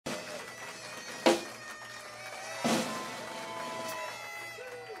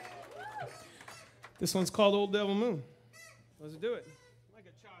This one's called Old Devil Moon. Let's do it. Like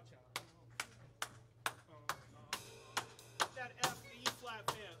a cha-cha. That F, E flat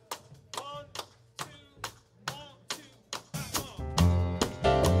band. 1, 2, 1, 2,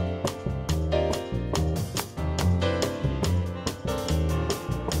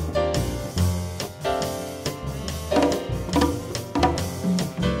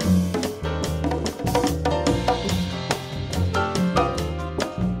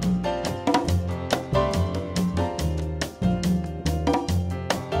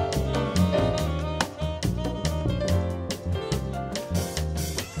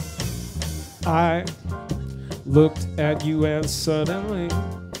 I looked at you and suddenly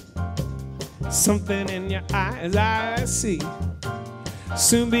something in your eyes I see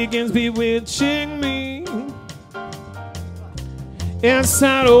soon begins bewitching me. It's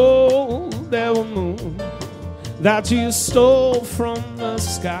that old devil moon that you stole from the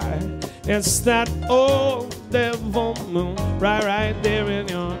sky. It's that old devil moon right there in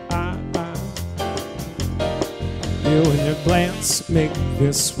your eye. You and your glance make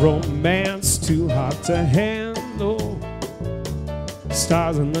this romance too hot to handle.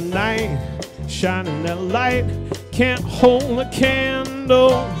 Stars in the night, shining their light, can't hold a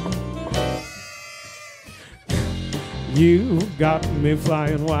candle. You got me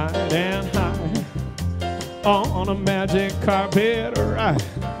flying wide and high on a magic carpet ride,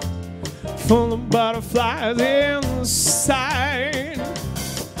 full of butterflies inside.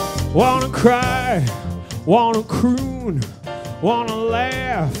 Wanna cry, wanna croon, wanna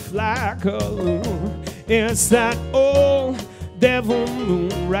laugh like a loon. It's that old devil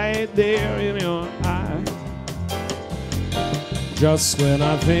moon right there in your eye. Just when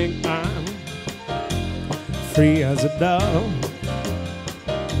I think I'm free as a dove,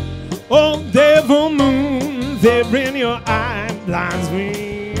 old devil moon there in your eye blinds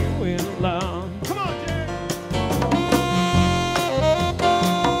me with love. Come on, Jerry.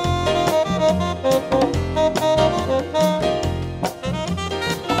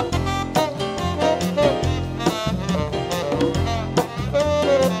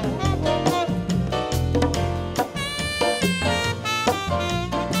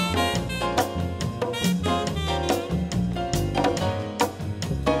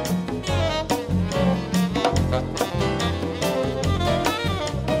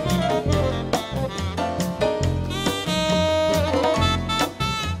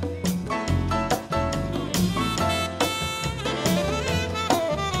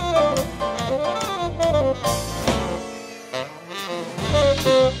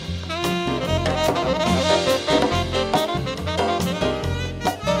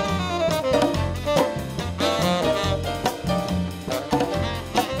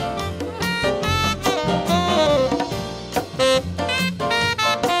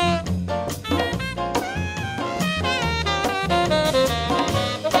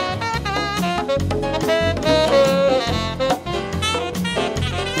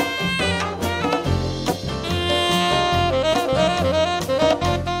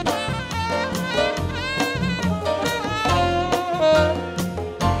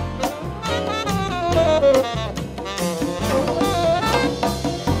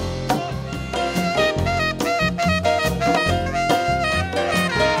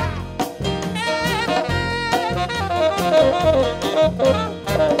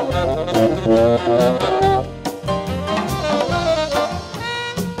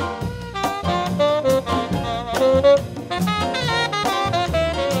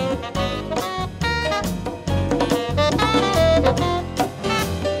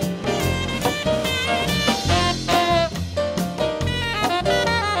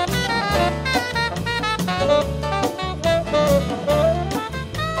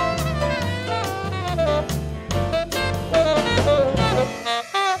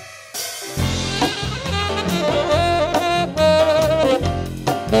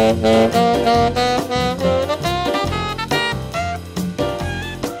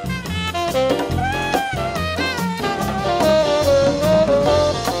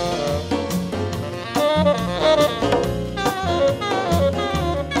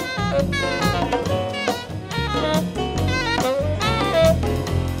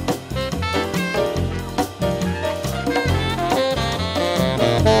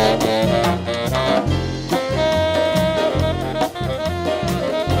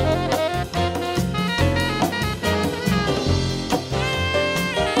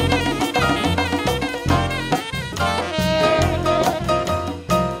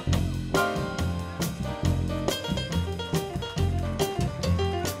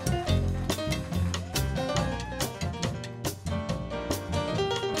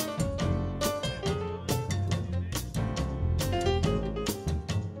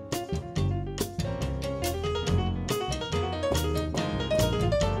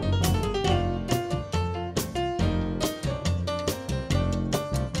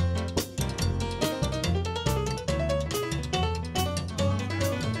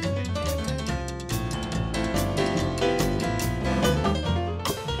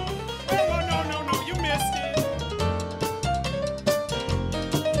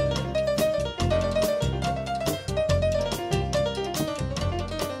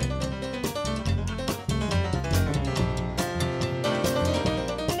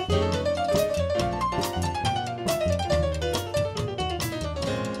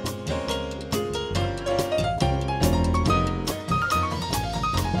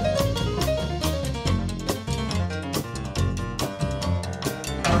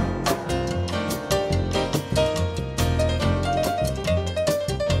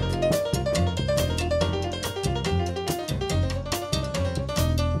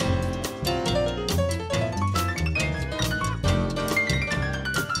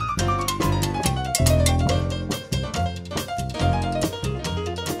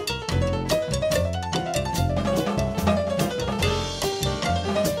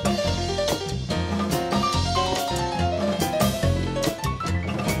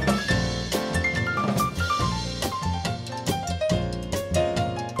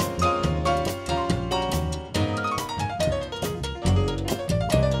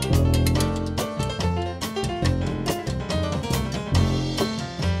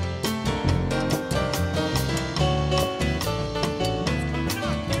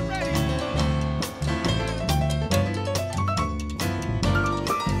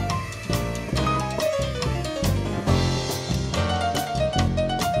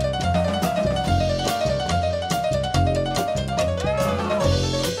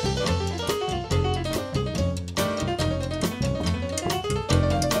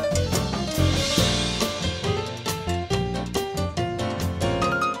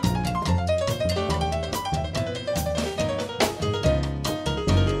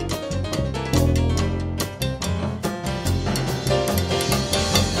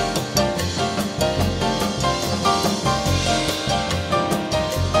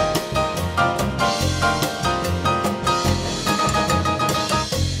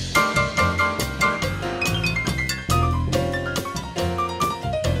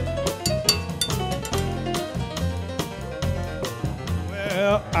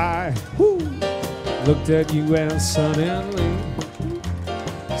 your eye. Woo. Looked at you and suddenly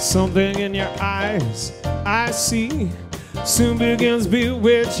something in your eyes I see soon begins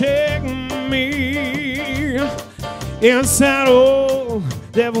bewitching me. It's that old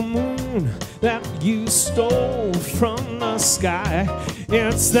devil moon that you stole from the sky.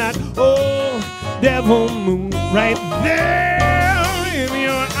 It's that old devil moon right there in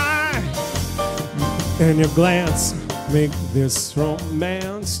your eye. And your glance make this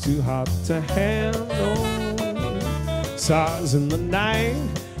romance too hot to handle. Stars in the night,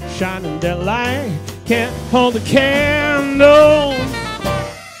 shining their light, can't hold a candle.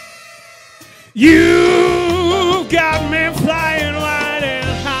 You got me flying wide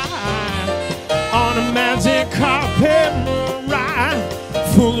and high on a magic carpet ride,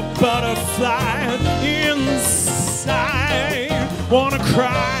 full of butterflies inside. Wanna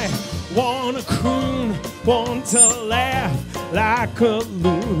cry, wanna croon, want to laugh like a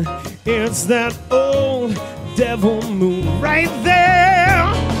loon. It's that old devil moon right there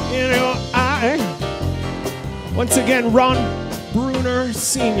in your eye. Once again, Ron Bruner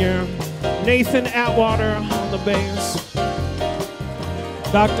Sr., Nathan Atwater on the bass,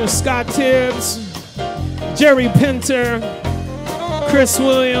 Dr. Scott Tibbs, Jerry Pinter, Chris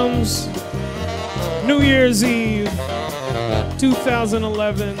Williams, New Year's Eve,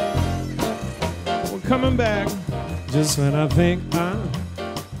 2011. We're coming back just when I think I'm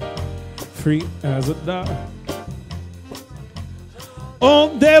free as a dove.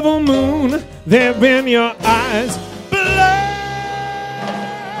 Old devil moon, there been your eyes blood.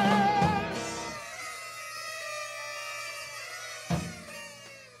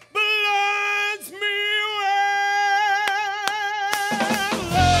 Bloods me with love.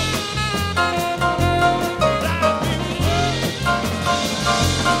 Blinds me with love.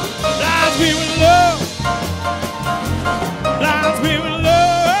 Blinds me with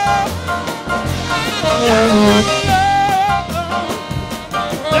love.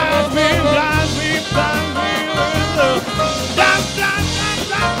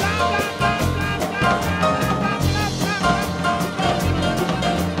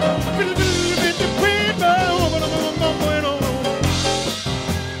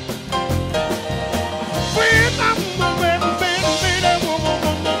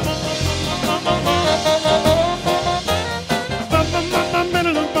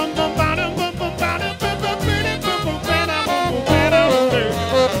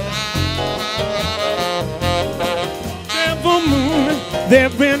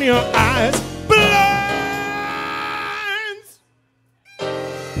 They've in your eyes blinds.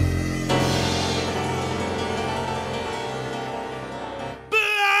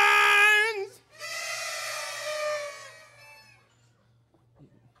 Blinds.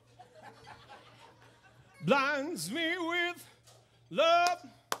 Blinds me with love.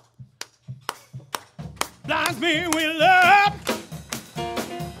 Blinds me with love.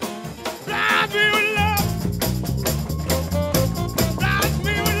 Blinds me with love.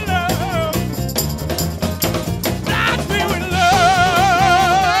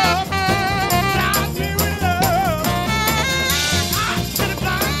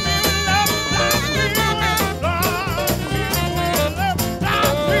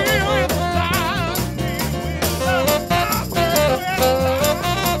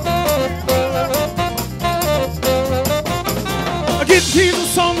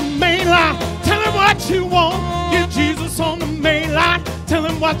 Jesus on the main line, tell him what you want. Get Jesus on the main line, tell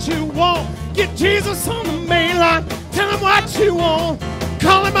him what you want. Get Jesus on the main line, tell him what you want.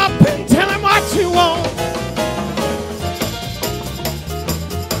 Call him up and tell him what you want.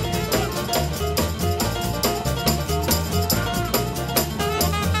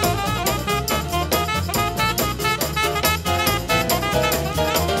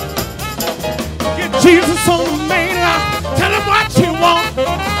 Get Jesus on the main line, tell him what you want.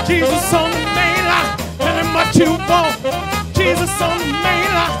 Jesus on the main line, tell him what you want. Jesus on the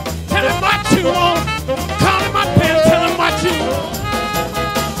main line, tell him what you want. Call him up and tell him what you want.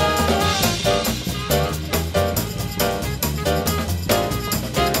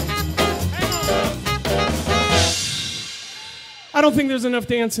 I don't think there's enough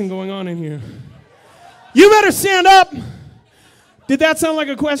dancing going on in here. You better stand up. Did that sound like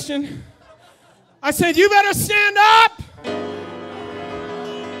a question? I said, you better stand up.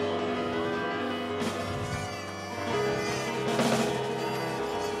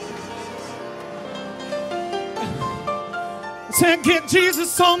 I said, get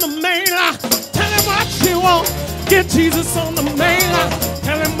Jesus on the main line. Tell him what you want. Get Jesus on the main line.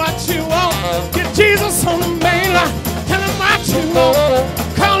 Tell him what you want. Get Jesus on the main line. Tell him what you want.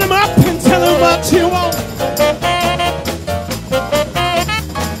 Call him up and tell him what you want.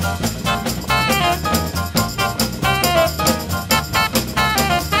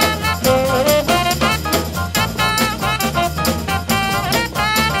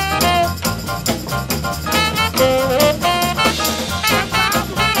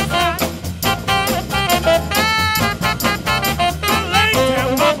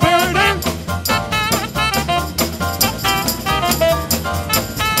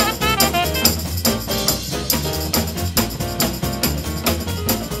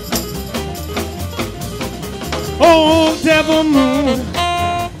 Oh, devil moon,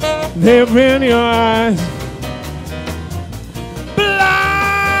 they're in your eyes.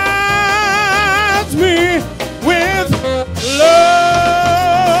 Blinds me with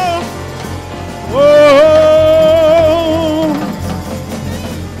love. Oh.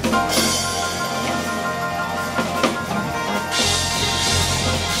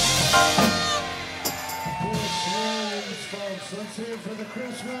 Let's hear it for the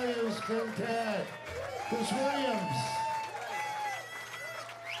Chris Williams Quintet. Chris Williams.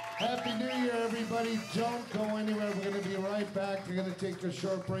 Happy New Year, everybody. Don't go anywhere. We're going to be right back. We're going to take a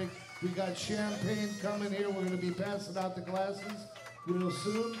short break. We got champagne coming here. We're going to be passing out the glasses real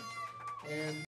soon.